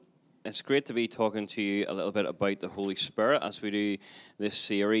It's great to be talking to you a little bit about the Holy Spirit as we do this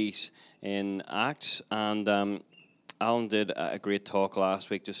series in Acts. And Alan did a great talk last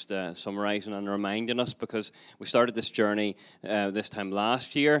week, just summarising and reminding us, because we started this journey this time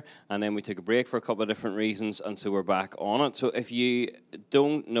last year, and then we took a break for a couple of different reasons, and so we're back on it. So if you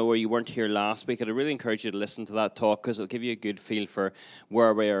don't know or you weren't here last week, I'd really encourage you to listen to that talk, because it'll give you a good feel for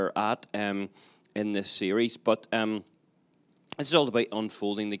where we're at in this series. But it's all about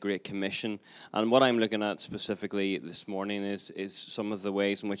unfolding the Great Commission, and what I'm looking at specifically this morning is some of the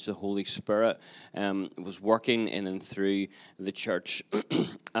ways in which the Holy Spirit was working in and through the church.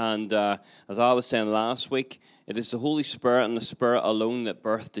 And as I was saying last week, it is the Holy Spirit and the Spirit alone that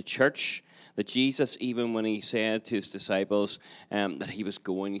birthed the church. That Jesus, even when he said to his disciples that he was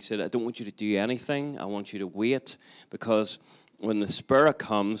going, he said, I don't want you to do anything, I want you to wait, because when the Spirit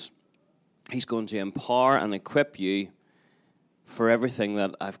comes, he's going to empower and equip you for everything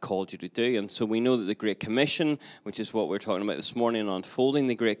that I've called you to do. And so we know that the Great Commission, which is what we're talking about this morning, unfolding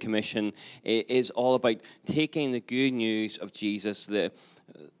the Great Commission, is all about taking the good news of Jesus, the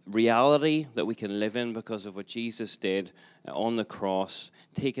reality that we can live in because of what Jesus did on the cross,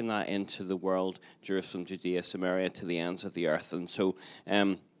 taking that into the world, Jerusalem, Judea, Samaria, to the ends of the earth. And so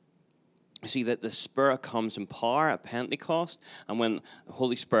see that the Spirit comes in power at Pentecost, and when the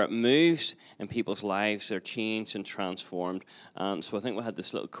Holy Spirit moves in people's lives, they're changed and transformed. And so I think we had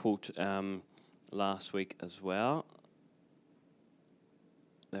this little quote last week as well.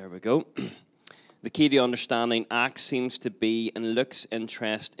 There we go. The key to understanding Acts seems to be in Luke's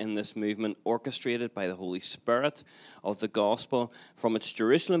interest in this movement orchestrated by the Holy Spirit of the gospel, from its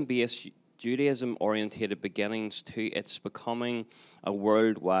Jerusalem-based Judaism-orientated beginnings to its becoming a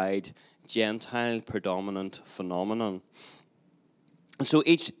worldwide Gentile predominant phenomenon. And so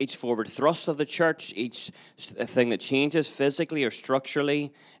each forward thrust of the church, each thing that changes physically or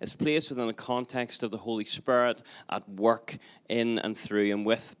structurally, is placed within the context of the Holy Spirit at work in and through and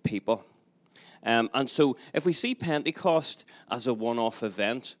with people. And so if we see Pentecost as a one-off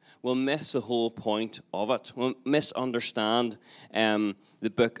event, we'll miss the whole point of it. We'll misunderstand the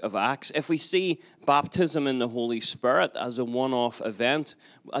book of Acts. If we see baptism in the Holy Spirit as a one-off event,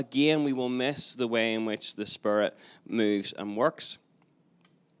 again, we will miss the way in which the Spirit moves and works.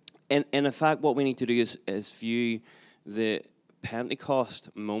 And in fact, what we need to do is view the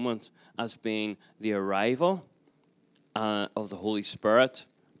Pentecost moment as being the arrival of the Holy Spirit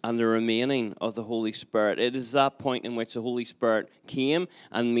and the remaining of the Holy Spirit. It is that point in which the Holy Spirit came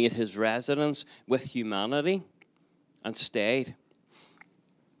and made his residence with humanity and stayed.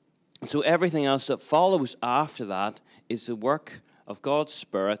 And so everything else that follows after that is the work of God's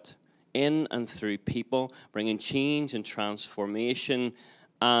Spirit in and through people, bringing change and transformation.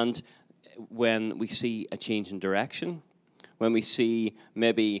 And when we see a change in direction, when we see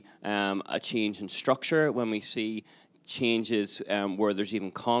maybe a change in structure, when we see changes where there's even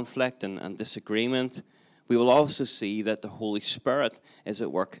conflict and disagreement, we will also see that the Holy Spirit is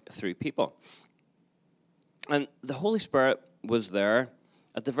at work through people. And the Holy Spirit was there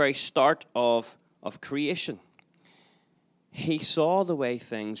at the very start of creation. He saw the way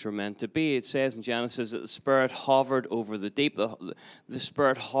things were meant to be. It says in Genesis that the Spirit hovered over the deep. The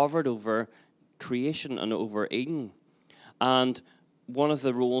Spirit hovered over creation and over Eden. And one of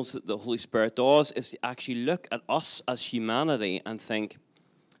the roles that the Holy Spirit does is to actually look at us as humanity and think,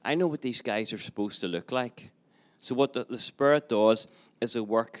 I know what these guys are supposed to look like. So what the Spirit does is a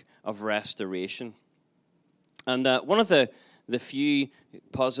work of restoration. And one of the few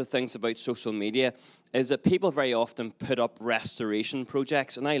positive things about social media is that people very often put up restoration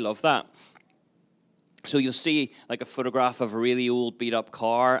projects, and I love that. So you'll see like a photograph of a really old beat-up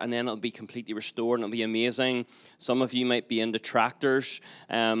car, and then it'll be completely restored, and it'll be amazing. Some of you might be into tractors,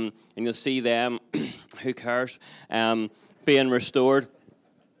 and you'll see them, who cares, being restored.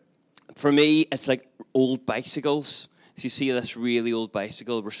 For me, it's like old bicycles. So you see this really old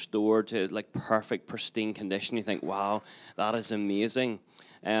bicycle restored to like perfect, pristine condition. You think, wow, that is amazing.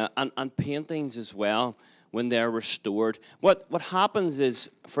 And paintings as well, when they're restored. What happens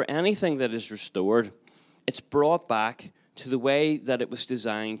is, for anything that is restored, it's brought back to the way that it was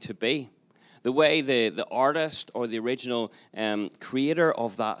designed to be. The way the artist or the original creator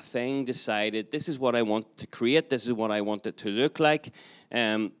of that thing decided, this is what I want to create, this is what I want it to look like.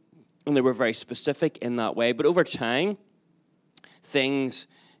 And they were very specific in that way. But over time, things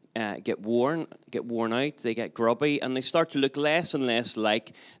get worn out, they get grubby, and they start to look less and less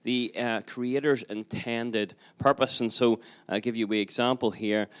like the Creator's intended purpose. And so I'll give you an example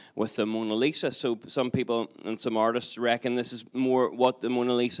here with the Mona Lisa. So some people and some artists reckon this is more what the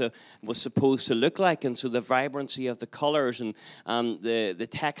Mona Lisa was supposed to look like, and so the vibrancy of the colors and the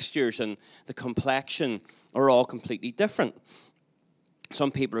textures and the complexion are all completely different.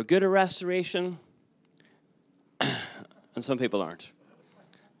 Some people are good at restoration, and some people aren't.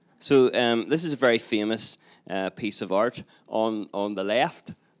 So this is a very famous piece of art on the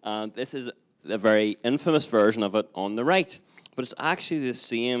left, and this is a very infamous version of it on the right. But it's actually the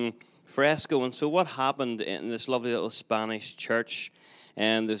same fresco. And so what happened in this lovely little Spanish church,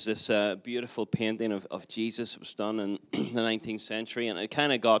 and there's this beautiful painting of Jesus that was done in the 19th century, and it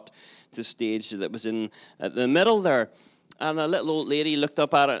kind of got to the stage that it was in the middle there. And a little old lady looked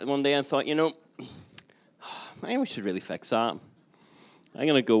up at it one day and thought, maybe we should really fix that. I'm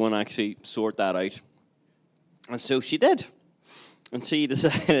going to go and actually sort that out. And so she did. And she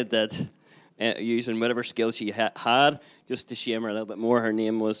decided that using whatever skill she had, just to shame her a little bit more, her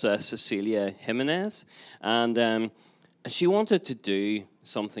name was Cecilia Jimenez. And she wanted to do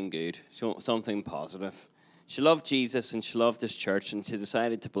something good, something positive. She loved Jesus and she loved this church, and she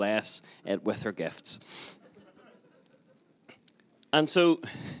decided to bless it with her gifts. And so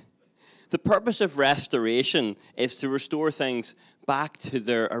the purpose of restoration is to restore things back to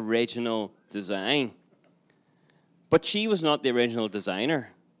their original design. But she was not the original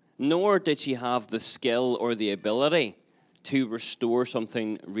designer, nor did she have the skill or the ability to restore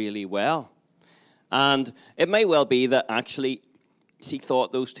something really well. And it might well be that actually she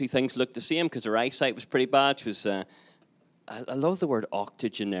thought those two things looked the same because her eyesight was pretty bad. She was, I love the word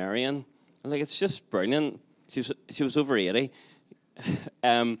octogenarian. It's just brilliant. She was over 80.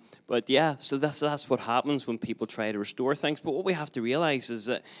 But yeah, so that's what happens when people try to restore things. But what we have to realize is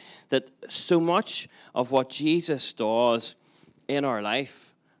that so much of what Jesus does in our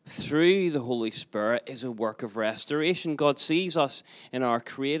life through the Holy Spirit is a work of restoration. God sees us in our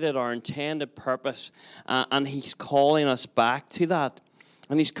created, our intended purpose, and He's calling us back to that.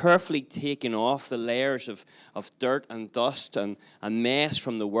 And He's carefully taking off the layers of dirt and dust and mess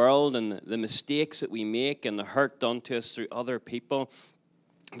from the world and the mistakes that we make and the hurt done to us through other people.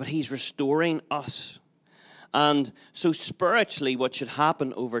 But He's restoring us. And so spiritually, what should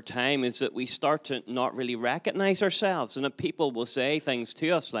happen over time is that we start to not really recognize ourselves, and that people will say things to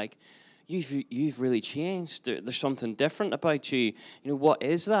us like, you've really changed. There's something different about you. What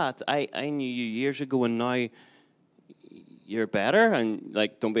is that? I knew you years ago, and now you're better, and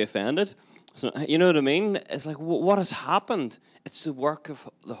don't be offended. So, you know what I mean? It's like, what has happened? It's the work of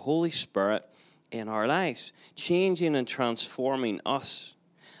the Holy Spirit in our lives, changing and transforming us.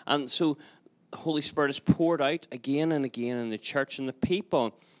 And so the Holy Spirit is poured out again and again in the church, and the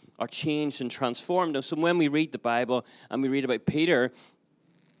people are changed and transformed. And so when we read the Bible and we read about Peter,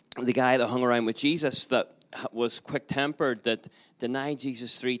 the guy that hung around with Jesus, that was quick-tempered, that denied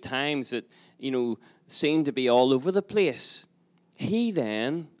Jesus 3 times, that, seemed to be all over the place. He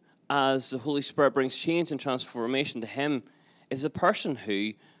then, as the Holy Spirit brings change and transformation to him, is a person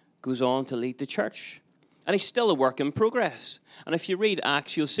who goes on to lead the church. And he's still a work in progress. And if you read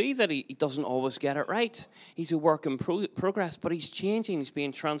Acts, you'll see that he doesn't always get it right. He's a work in progress, but he's changing, he's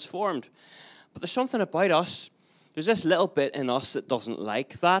being transformed. But there's something about us, there's this little bit in us that doesn't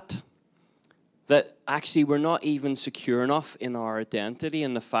like that actually we're not even secure enough in our identity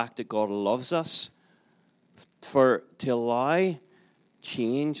and the fact that God loves us to allow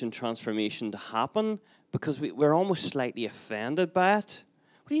change and transformation to happen, because we're almost slightly offended by it.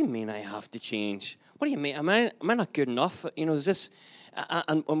 What do you mean I have to change? What do you mean? Am I not good enough? Is this...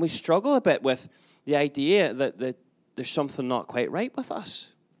 And we struggle a bit with the idea that there's something not quite right with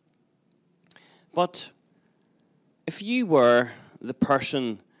us. But if you were the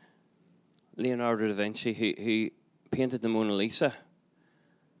person, Leonardo da Vinci, who painted the Mona Lisa,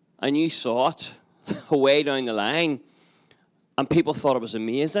 and you saw it way down the line, and people thought it was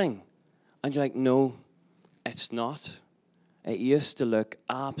amazing, and you're like, no, it's not. It used to look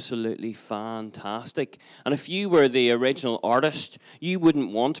absolutely fantastic. And if you were the original artist, you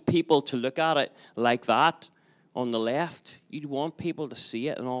wouldn't want people to look at it like that on the left. You'd want people to see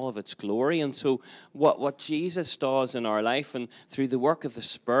it in all of its glory. And so what Jesus does in our life and through the work of the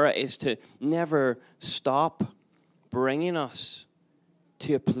Spirit is to never stop bringing us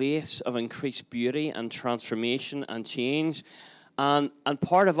to a place of increased beauty and transformation and change. And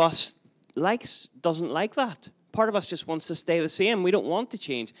part of us doesn't like that. Part of us just wants to stay the same. We don't want to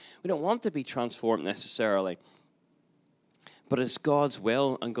change. We don't want to be transformed necessarily. But it's God's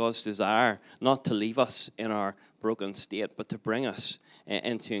will and God's desire not to leave us in our broken state, but to bring us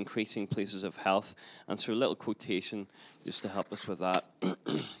into increasing places of health. And so a little quotation just to help us with that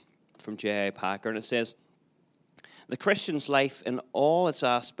from J.I. Packer. And it says, "The Christian's life in all its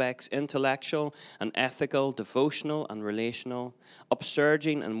aspects, intellectual and ethical, devotional and relational,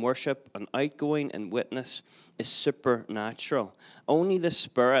 upsurging in worship and outgoing in witness, is supernatural. Only the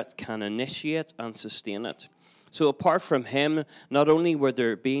Spirit can initiate and sustain it. So apart from him, not only will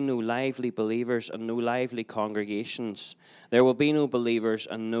there be no lively believers and no lively congregations, there will be no believers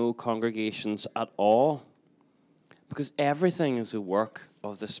and no congregations at all." Because everything is a work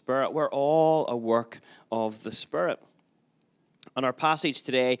of the Spirit. We're all a work of the Spirit. On our passage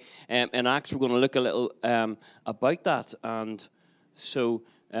today in Acts, we're going to look a little about that. And so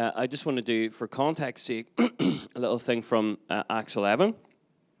I just want to do, for context sake, a little thing from Acts 11,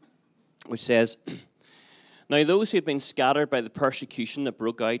 which says, "Now those who had been scattered by the persecution that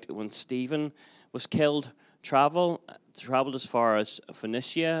broke out when Stephen was killed traveled as far as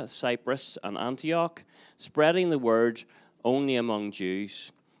Phoenicia, Cyprus, and Antioch, spreading the word only among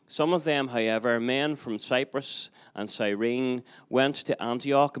Jews. Some of them, however, men from Cyprus and Cyrene, went to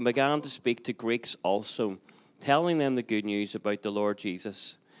Antioch and began to speak to Greeks also, telling them the good news about the Lord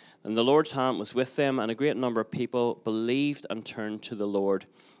Jesus. And the Lord's hand was with them, and a great number of people believed and turned to the Lord.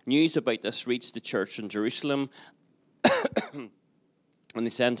 News about this reached the church in Jerusalem, and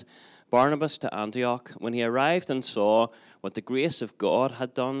they sent Barnabas to Antioch. When he arrived and saw what the grace of God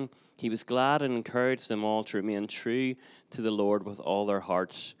had done, he was glad and encouraged them all to remain true to the Lord with all their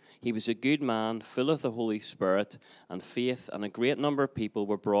hearts. He was a good man, full of the Holy Spirit and faith, and a great number of people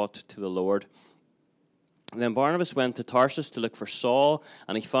were brought to the Lord. Then Barnabas went to Tarsus to look for Saul,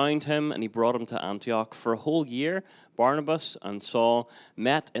 and he found him, and he brought him to Antioch. For a whole year, Barnabas and Saul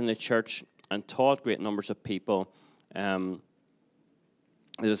met in the church and taught great numbers of people.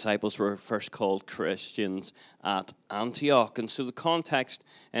 The disciples were first called Christians at Antioch. And so the context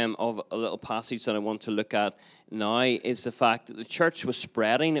of a little passage that I want to look at now is the fact that the church was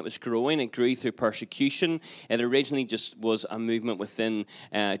spreading, it was growing, it grew through persecution. It originally just was a movement within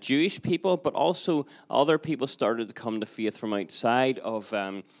Jewish people, but also other people started to come to faith from outside of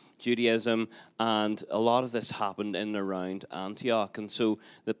Judaism, and a lot of this happened in and around Antioch. And so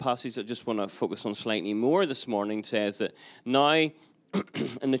the passage I just want to focus on slightly more this morning says that now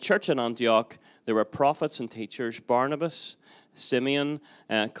in the church in Antioch, there were prophets and teachers: Barnabas, Simeon,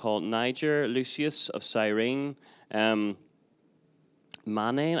 called Niger, Lucius of Cyrene, Manaen.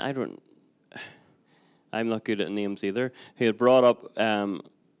 I'm not good at names either. Who was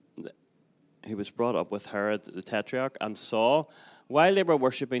brought up with Herod the Tetrarch, and Saul. While they were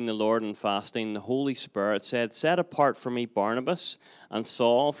worshipping the Lord and fasting, the Holy Spirit said, "Set apart for me Barnabas and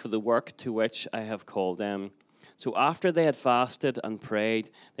Saul for the work to which I have called them." So after they had fasted and prayed,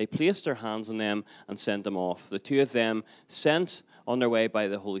 they placed their hands on them and sent them off. The two of them, sent on their way by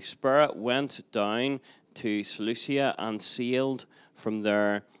the Holy Spirit, went down to Seleucia and sailed from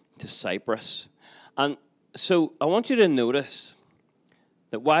there to Cyprus. And so I want you to notice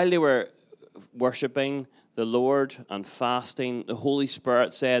that while they were worshipping the Lord and fasting, the Holy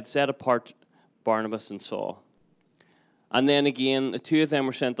Spirit said, "Set apart Barnabas and Saul." And then again, the two of them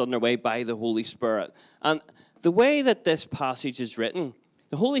were sent on their way by the Holy Spirit. And the way that this passage is written,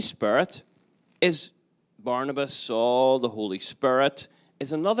 the Holy Spirit is Barnabas, Saul. The Holy Spirit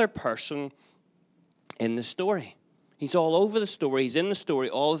is another person in the story. He's all over the story. He's in the story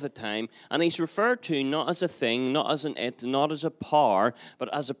all of the time. And he's referred to not as a thing, not as an it, not as a power,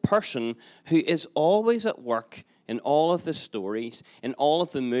 but as a person who is always at work in all of the stories, in all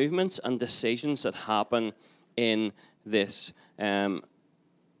of the movements and decisions that happen in this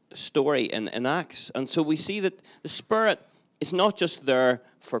story in Acts. And so we see that the Spirit is not just there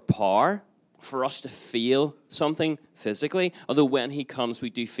for power, for us to feel something physically, although when he comes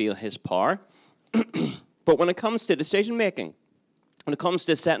we do feel his power. But when it comes to decision making, when it comes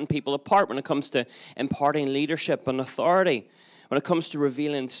to setting people apart, when it comes to imparting leadership and authority, when it comes to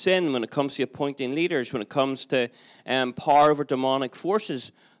revealing sin, when it comes to appointing leaders, when it comes to power over demonic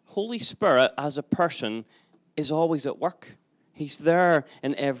forces, Holy Spirit as a person is always at work. He's there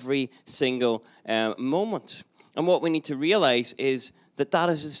in every single moment. And what we need to realize is that that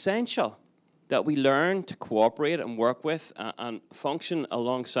is essential, that we learn to cooperate and work with and function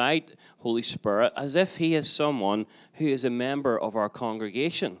alongside Holy Spirit as if he is someone who is a member of our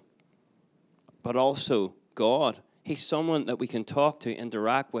congregation, but also God. He's someone that we can talk to,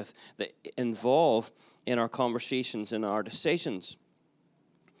 interact with, that involve in our conversations and our decisions.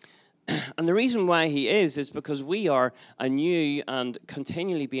 And the reason why he is because we are a new and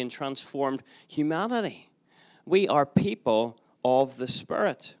continually being transformed humanity. We are people of the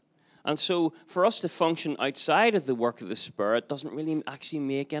Spirit. And so for us to function outside of the work of the Spirit doesn't really actually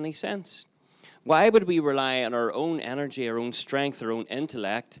make any sense. Why would we rely on our own energy, our own strength, our own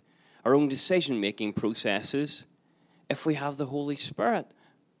intellect, our own decision-making processes if we have the Holy Spirit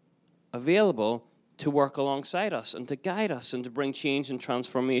available to work alongside us and to guide us and to bring change and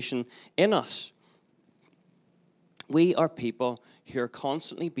transformation in us? We are people who are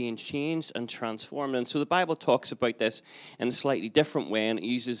constantly being changed and transformed. And so the Bible talks about this in a slightly different way, and it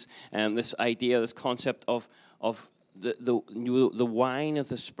uses this idea, this concept of the wine of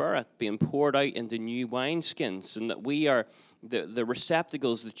the Spirit being poured out into new wineskins, and that we are the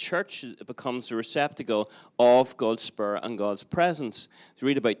receptacles. The church becomes the receptacle of God's Spirit and God's presence. So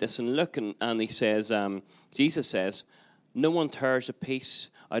read about this in Luke, and he says, Jesus says, "No one tears a piece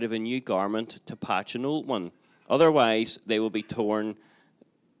out of a new garment to patch an old one. Otherwise, they will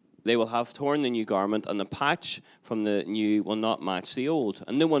have torn the new garment, and the patch from the new will not match the old.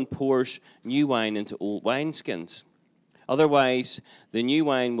 And no one pours new wine into old wineskins. Otherwise, the new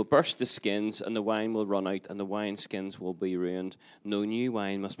wine will burst the skins, and the wine will run out, and the wineskins will be ruined. No new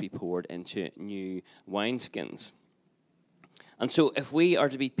wine must be poured into new wineskins." And so if we are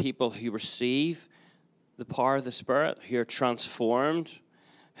to be people who receive the power of the Spirit, who are transformed,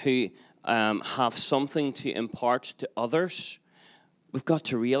 who have something to impart to others, we've got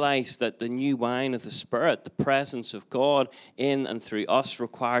to realize that the new wine of the Spirit, the presence of God in and through us,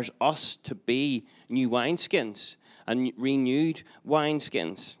 requires us to be new wineskins and renewed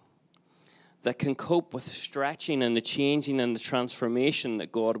wineskins that can cope with the stretching and the changing and the transformation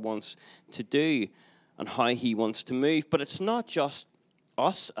that God wants to do and how he wants to move. But it's not just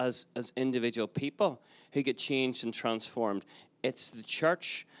us as individual people who get changed and transformed. It's the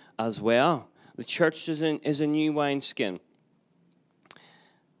church as well. The church is a new wineskin.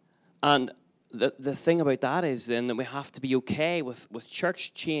 And the thing about that is then that we have to be okay with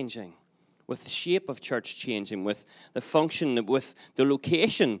church changing, with the shape of church changing, with the function, with the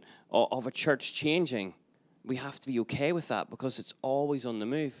location of a church changing. We have to be okay with that because it's always on the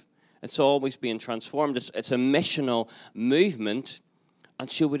move. It's always being transformed. It's a missional movement, and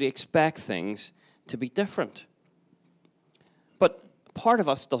so we'd expect things to be different. But part of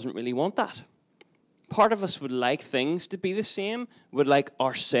us doesn't really want that. Part of us would like things to be the same, would like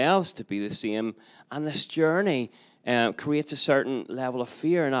ourselves to be the same, and this journey creates a certain level of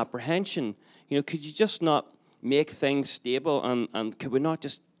fear and apprehension. You know, could you just not make things stable, and could we not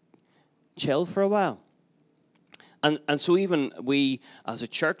just chill for a while? And so even we, as a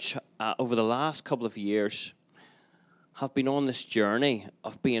church, over the last couple of years, have been on this journey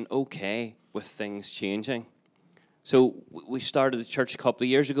of being okay with things changing. So we started the church a couple of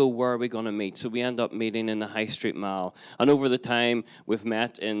years ago. Where are we going to meet? So we end up meeting in the High Street Mall. And over the time, we've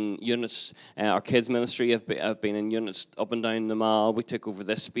met in units. Our kids' ministry have been in units up and down the mall. We took over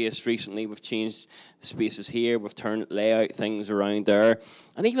this space recently. We've changed spaces here. We've turned layout things around there.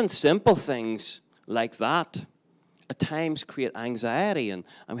 And even simple things like that at times create anxiety. And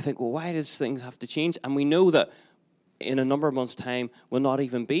we think, well, why does things have to change? And we know that in a number of months' time, we'll not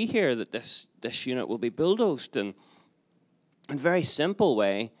even be here, that this unit will be bulldozed. And in a very simple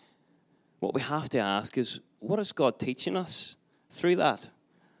way, what we have to ask is, what is God teaching us through that?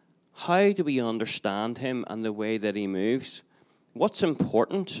 How do we understand him and the way that he moves? What's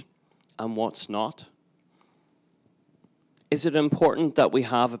important and what's not? Is it important that we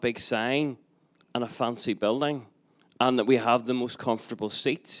have a big sign and a fancy building and that we have the most comfortable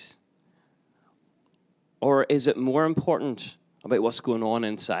seats? Or is it more important about what's going on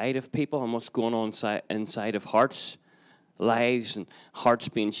inside of people and what's going on inside of hearts, lives, and hearts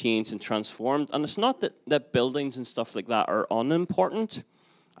being changed and transformed? And it's not that buildings and stuff like that are unimportant.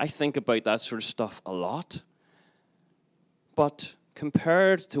 I think about that sort of stuff a lot. But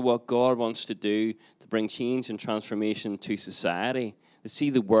compared to what God wants to do to bring change and transformation to society, to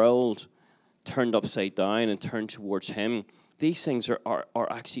see the world turned upside down and turned towards him, these things are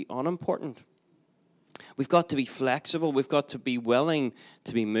actually unimportant. We've got to be flexible. We've got to be willing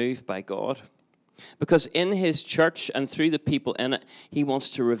to be moved by God. Because in his church and through the people in it, he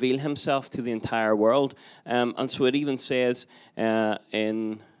wants to reveal himself to the entire world. And so it even says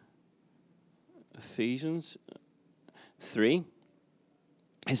in Ephesians 3,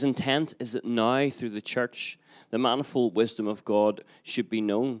 his intent is that now through the church, the manifold wisdom of God should be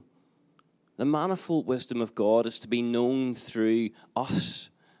known. The manifold wisdom of God is to be known through us,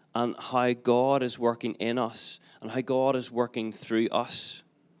 and how God is working in us, and how God is working through us.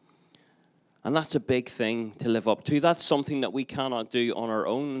 And that's a big thing to live up to. That's something that we cannot do on our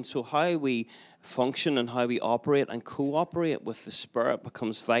own. And so how we function and how we operate and cooperate with the Spirit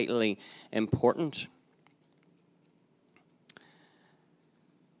becomes vitally important.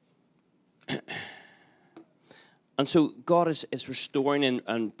 And so God is restoring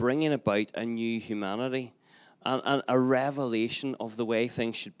and bringing about a new humanity and a revelation of the way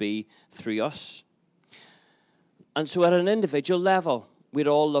things should be through us. And so at an individual level, we'd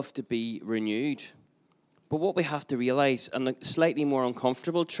all love to be renewed. But what we have to realize, and the slightly more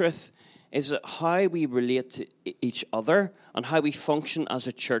uncomfortable truth, is that how we relate to each other and how we function as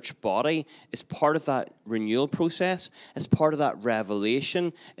a church body is part of that renewal process. It's part of that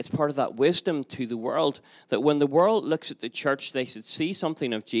revelation. It's part of that wisdom to the world, that when the world looks at the church, they should see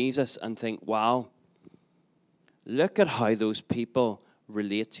something of Jesus and think, wow, look at how those people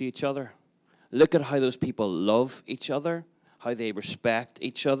relate to each other. Look at how those people love each other, how they respect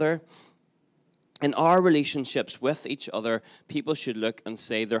each other. In our relationships with each other, people should look and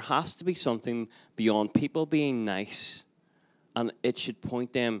say there has to be something beyond people being nice, and it should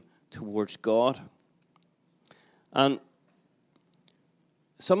point them towards God. And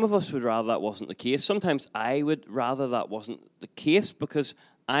some of us would rather that wasn't the case. Sometimes I would rather that wasn't the case because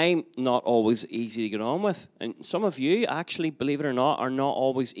I'm not always easy to get on with. And some of you, actually, believe it or not, are not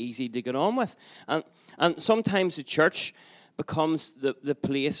always easy to get on with. And sometimes the church becomes the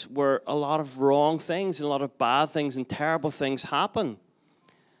place where a lot of wrong things and a lot of bad things and terrible things happen.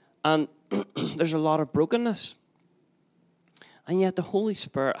 And there's a lot of brokenness. And yet the Holy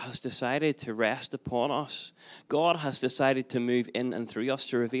Spirit has decided to rest upon us. God has decided to move in and through us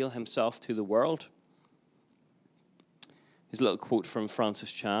to reveal himself to the world. There's a little quote from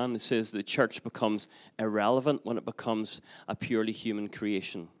Francis Chan. It says, the church becomes irrelevant when it becomes a purely human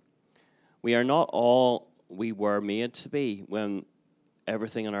creation. We are not all we were made to be when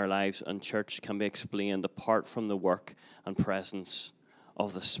everything in our lives and church can be explained apart from the work and presence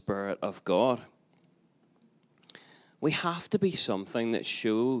of the Spirit of God. We have to be something that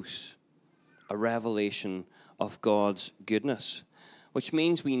shows a revelation of God's goodness, which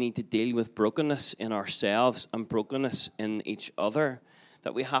means we need to deal with brokenness in ourselves and brokenness in each other,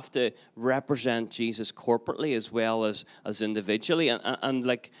 that we have to represent Jesus corporately as well as individually. And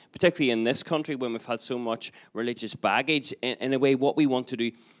like, particularly in this country, when we've had so much religious baggage, in a way, what we want to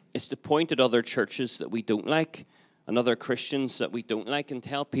do is to point at other churches that we don't like and other Christians that we don't like and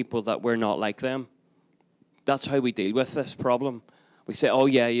tell people that we're not like them. That's how we deal with this problem. We say, oh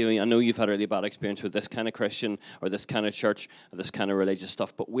yeah, I know you've had a really bad experience with this kind of Christian or this kind of church or this kind of religious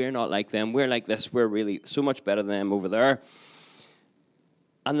stuff, but we're not like them. We're like this. We're really so much better than them over there.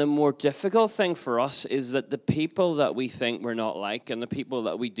 And the more difficult thing for us is that the people that we think we're not like and the people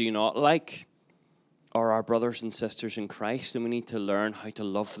that we do not like are our brothers and sisters in Christ, and we need to learn how to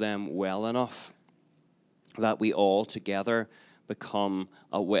love them well enough that we all together become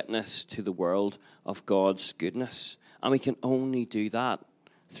a witness to the world of God's goodness. And we can only do that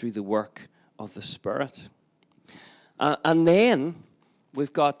through the work of the Spirit. And then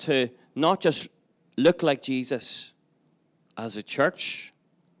we've got to not just look like Jesus as a church.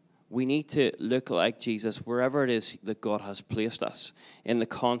 We need to look like Jesus wherever it is that God has placed us in the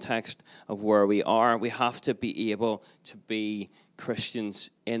context of where we are. We have to be able to be Christians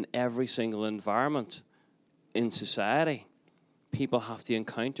in every single environment in society. People have to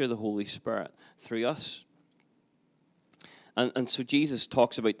encounter the Holy Spirit through us. And so Jesus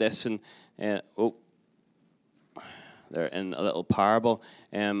talks about this they're in a little parable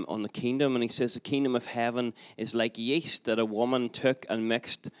on the kingdom, and he says the kingdom of heaven is like yeast that a woman took and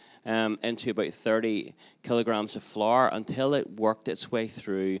mixed into about 30 kilograms of flour until it worked its way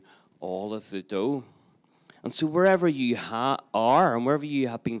through all of the dough. And so wherever you are and wherever you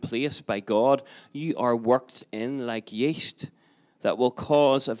have been placed by God, you are worked in like yeast that will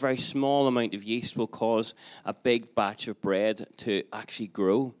cause a very small amount of yeast will cause a big batch of bread to actually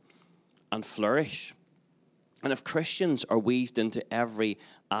grow and flourish. And if Christians are weaved into every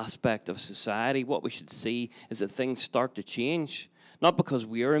aspect of society, what we should see is that things start to change. Not because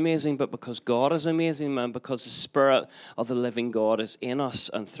we are amazing, but because God is amazing, man, because the Spirit of the living God is in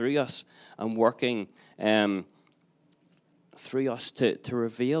us and through us and working through us to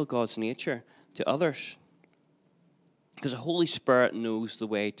reveal God's nature to others. Because the Holy Spirit knows the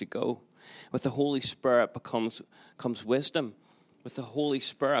way to go. With the Holy Spirit comes wisdom. With the Holy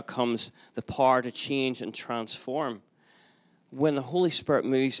Spirit comes the power to change and transform. When the Holy Spirit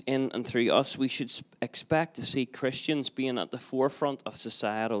moves in and through us, we should expect to see Christians being at the forefront of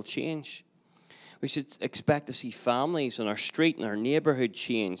societal change. We should expect to see families in our street and our neighborhood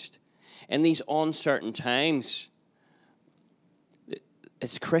changed. In these uncertain times,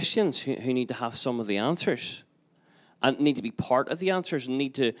 it's Christians who need to have some of the answers. And need to be part of the answers and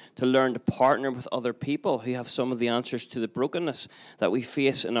need to learn to partner with other people who have some of the answers to the brokenness that we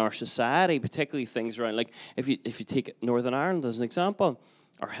face in our society, particularly things around, like if you take Northern Ireland as an example,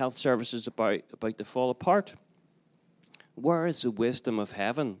 Our health service is about to fall apart. Where is the wisdom of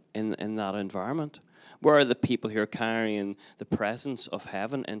heaven in that environment? Where are the people who are carrying the presence of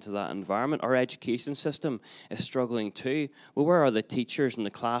heaven into that environment? Our education system is struggling too. Well, where are the teachers and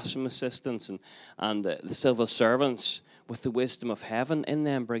the classroom assistants and the civil servants with the wisdom of heaven in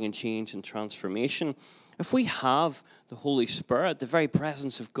them, bringing change and transformation? If we have the Holy Spirit, the very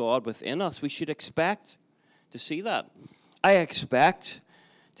presence of God within us, we should expect to see that. I expect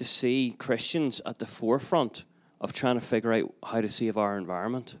to see Christians at the forefront of trying to figure out how to save our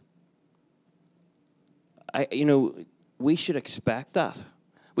environment. We should expect that.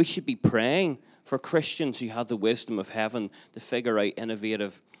 We should be praying for Christians who have the wisdom of heaven to figure out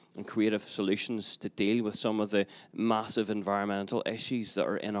innovative and creative solutions to deal with some of the massive environmental issues that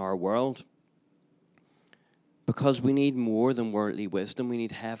are in our world. Because we need more than worldly wisdom, we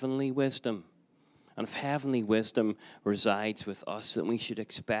need heavenly wisdom. And if heavenly wisdom resides with us, then we should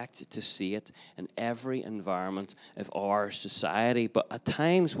expect to see it in every environment of our society. But at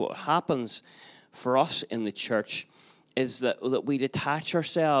times what happens for us in the church is that we detach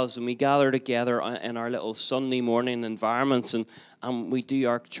ourselves and we gather together in our little Sunday morning environments and we do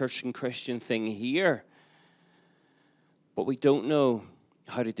our church and Christian thing here. But we don't know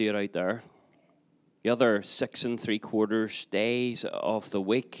how to do it out there. The other 6 3/4 days of the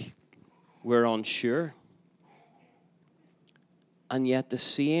week, we're unsure. And yet the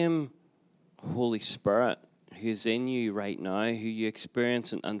same Holy Spirit who's in you right now, who you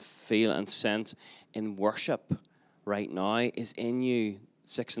experience and feel and sense in worship right now, is in you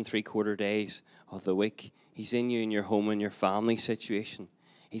 6 3/4 days of the week. He's in you in your home and your family situation.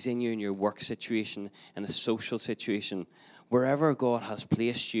 He's in you in your work situation, in a social situation. Wherever God has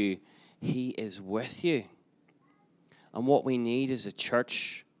placed you, He is with you. And what we need is a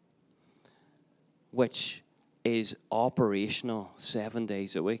church which is operational 7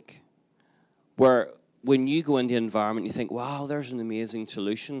 days a week, where when you go into the environment, you think, wow, there's an amazing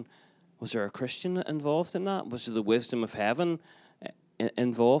solution. Was there a Christian involved in that? Was there the wisdom of heaven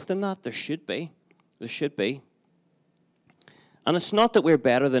involved in that? There should be. There should be. And it's not that we're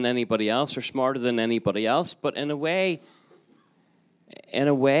better than anybody else or smarter than anybody else, but in a way,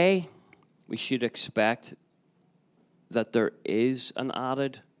 we should expect that there is an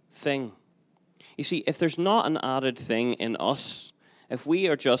added thing. You see, if there's not an added thing in us, if we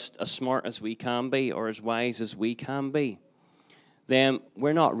are just as smart as we can be or as wise as we can be, then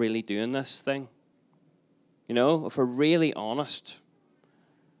we're not really doing this thing. You know, if we're really honest,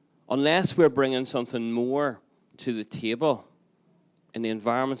 unless we're bringing something more to the table in the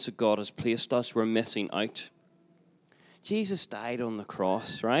environments that God has placed us, we're missing out. Jesus died on the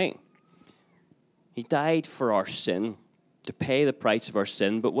cross, right? He died for our sin, to pay the price of our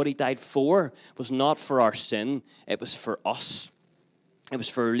sin. But what He died for was not for our sin. It was for us. It was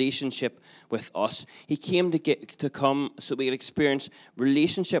for relationship with us. He came to come so we could experience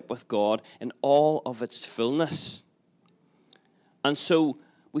relationship with God in all of its fullness. And so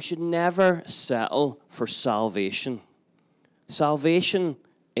we should never settle for salvation. Salvation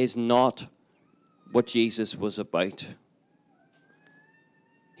is not what Jesus was about.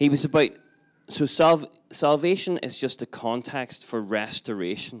 He was about, so salvation is just a context for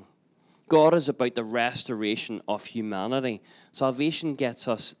restoration. God is about the restoration of humanity. Salvation gets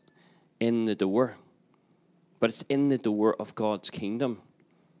us in the door, but it's in the door of God's kingdom.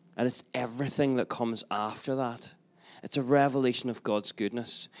 And it's everything that comes after that. It's a revelation of God's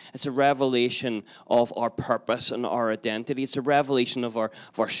goodness. It's a revelation of our purpose and our identity. It's a revelation of our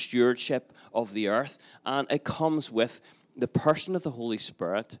stewardship of the earth. And it comes with the person of the Holy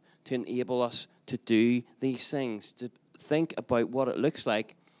Spirit to enable us to do these things, to think about what it looks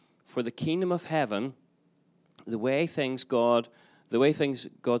like for the kingdom of heaven, the way things God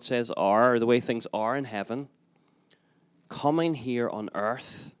says are, or the way things are in heaven, coming here on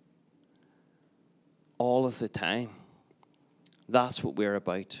earth all of the time. That's what we're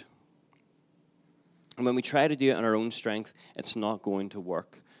about. And when we try to do it on our own strength, it's not going to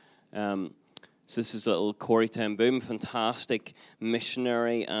work. So this is a little Corrie ten Boom, fantastic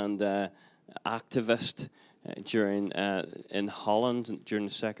missionary and activist in Holland during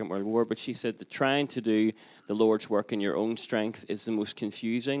the Second World War. But she said that trying to do the Lord's work in your own strength is the most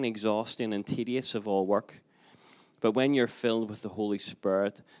confusing, exhausting, and tedious of all work. But when you're filled with the Holy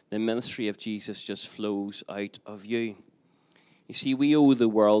Spirit, the ministry of Jesus just flows out of you. You see, we owe the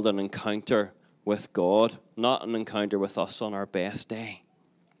world an encounter with God, not an encounter with us on our best day.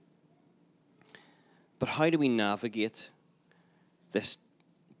 But how do we navigate this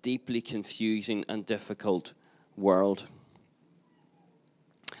deeply confusing and difficult world?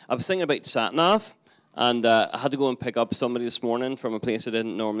 I was thinking about sat-nav, And I had to go and pick up somebody this morning from a place I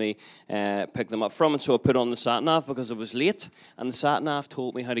didn't normally pick them up from. And so I put on the sat-nav because I was late. And the sat-nav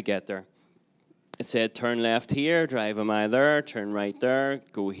told me how to get there. It said, turn left here, drive a mile there, turn right there,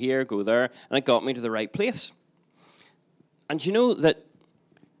 go here, go there. And it got me to the right place. And you know that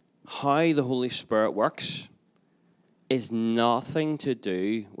how the Holy Spirit works is nothing to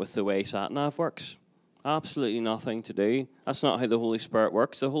do with the way sat-nav works. Absolutely nothing to do. That's not how the Holy Spirit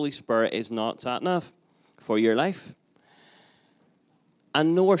works. The Holy Spirit is not sat-nav for your life.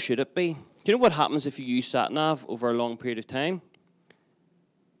 And nor should it be. Do you know what happens if you use sat-nav over a long period of time?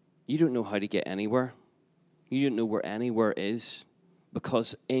 You don't know how to get anywhere. You don't know where anywhere is.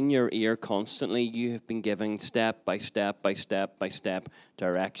 Because in your ear constantly, you have been giving step by step by step by step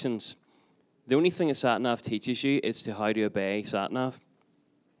directions. The only thing a sat-nav teaches you is to how to obey sat-nav.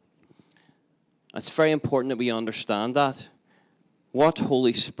 It's very important that we understand that. What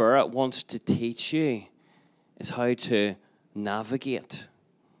Holy Spirit wants to teach you is how to navigate,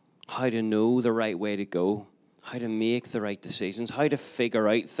 how to know the right way to go, how to make the right decisions, how to figure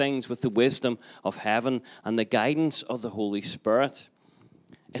out things with the wisdom of heaven and the guidance of the Holy Spirit.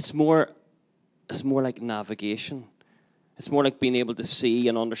 It's more like navigation. It's more like being able to see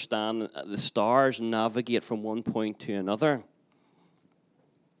and understand the stars and navigate from one point to another.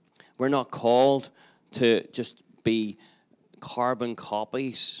 We're not called to just be carbon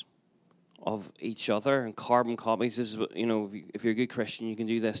copies of each other. And carbon copies is, if you're a good Christian, you can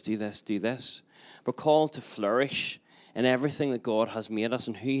do this, do this, do this. We're called to flourish in everything that God has made us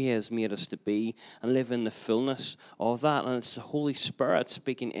and who He has made us to be and live in the fullness of that. And it's the Holy Spirit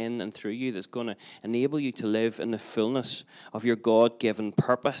speaking in and through you that's going to enable you to live in the fullness of your God-given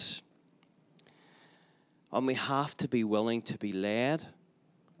purpose. And we have to be willing to be led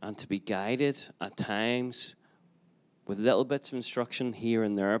and to be guided at times with little bits of instruction here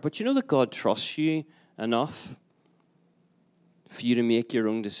and there. But you know that God trusts you enough for you to make your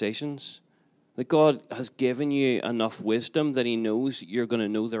own decisions? That God has given you enough wisdom that He knows you're going to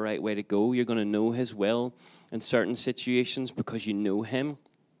know the right way to go. You're going to know His will in certain situations because you know Him.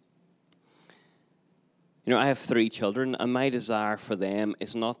 I have 3 children, and my desire for them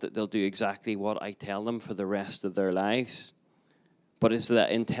is not that they'll do exactly what I tell them for the rest of their lives, but it's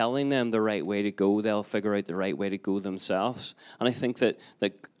that in telling them the right way to go, they'll figure out the right way to go themselves. And I think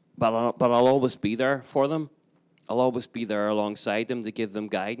but I'll always be there for them. I'll always be there alongside them to give them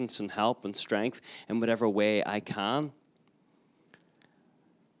guidance and help and strength in whatever way I can.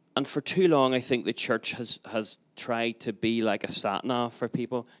 And for too long, I think the church has tried to be like a sat-nav for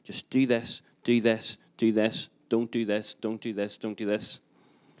people. Just do this, do this, do this, don't do this, don't do this, don't do this.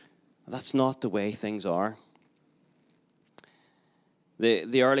 That's not the way things are.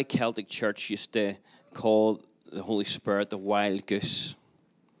 The early Celtic church used to call the Holy Spirit the wild goose.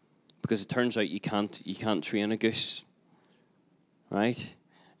 Because it turns out you can't train a goose, right?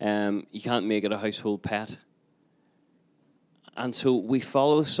 You can't make it a household pet. And so we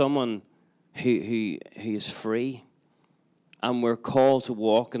follow someone who is free. And we're called to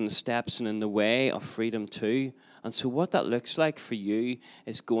walk in the steps and in the way of freedom too. And so what that looks like for you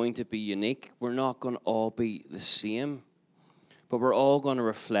is going to be unique. We're not going to all be the same. But we're all going to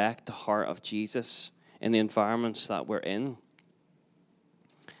reflect the heart of Jesus in the environments that we're in.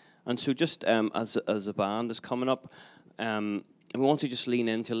 And so just as a band is coming up, we want to just lean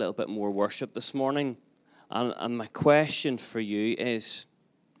into a little bit more worship this morning. And my question for you is,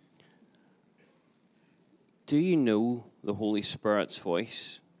 do you know the Holy Spirit's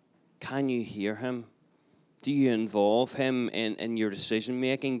voice? Can you hear Him? Do you involve Him in your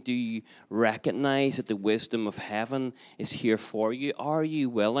decision-making? Do you recognize that the wisdom of heaven is here for you? Are you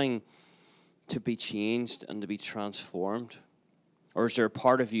willing to be changed and to be transformed? Or is there a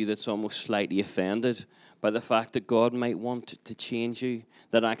part of you that's almost slightly offended by the fact that God might want to change you?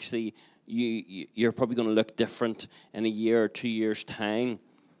 That actually you're probably going to look different in a year or 2 years' time.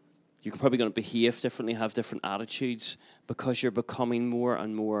 You're probably going to behave differently, have different attitudes because you're becoming more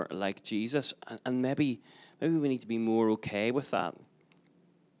and more like Jesus. And maybe we need to be more okay with that.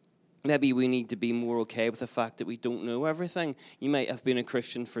 Maybe we need to be more okay with the fact that we don't know everything. You might have been a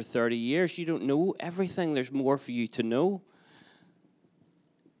Christian for 30 years. You don't know everything. There's more for you to know.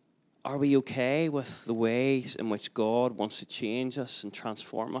 Are we okay with the ways in which God wants to change us and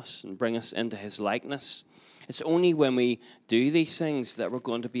transform us and bring us into His likeness? It's only when we do these things that we're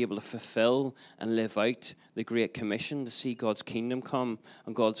going to be able to fulfill and live out the Great Commission to see God's kingdom come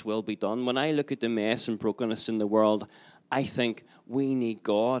and God's will be done. When I look at the mess and brokenness in the world, I think we need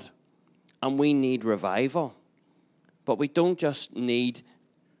God and we need revival. But we don't just need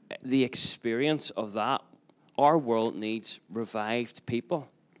the experience of that. Our world needs revived people.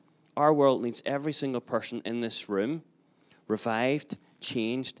 Our world needs every single person in this room revived,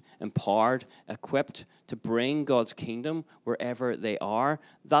 changed, empowered, equipped to bring God's kingdom wherever they are.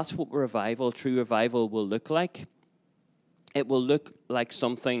 That's what revival, true revival, will look like. It will look like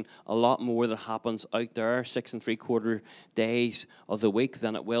something a lot more that happens out there 6 3/4 days of the week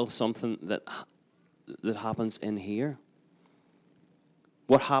than it will something that happens in here.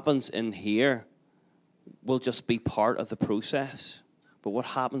 What happens in here will just be part of the process. But what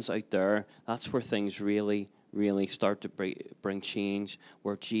happens out there, that's where things really, really start to bring change,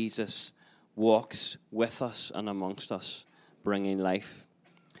 where Jesus walks with us and amongst us, bringing life.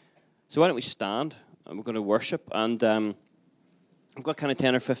 So why don't we stand, and we're going to worship, and I've got kind of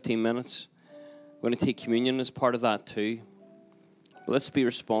 10 or 15 minutes. We're going to take communion as part of that too. But let's be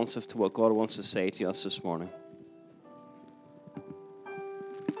responsive to what God wants to say to us this morning.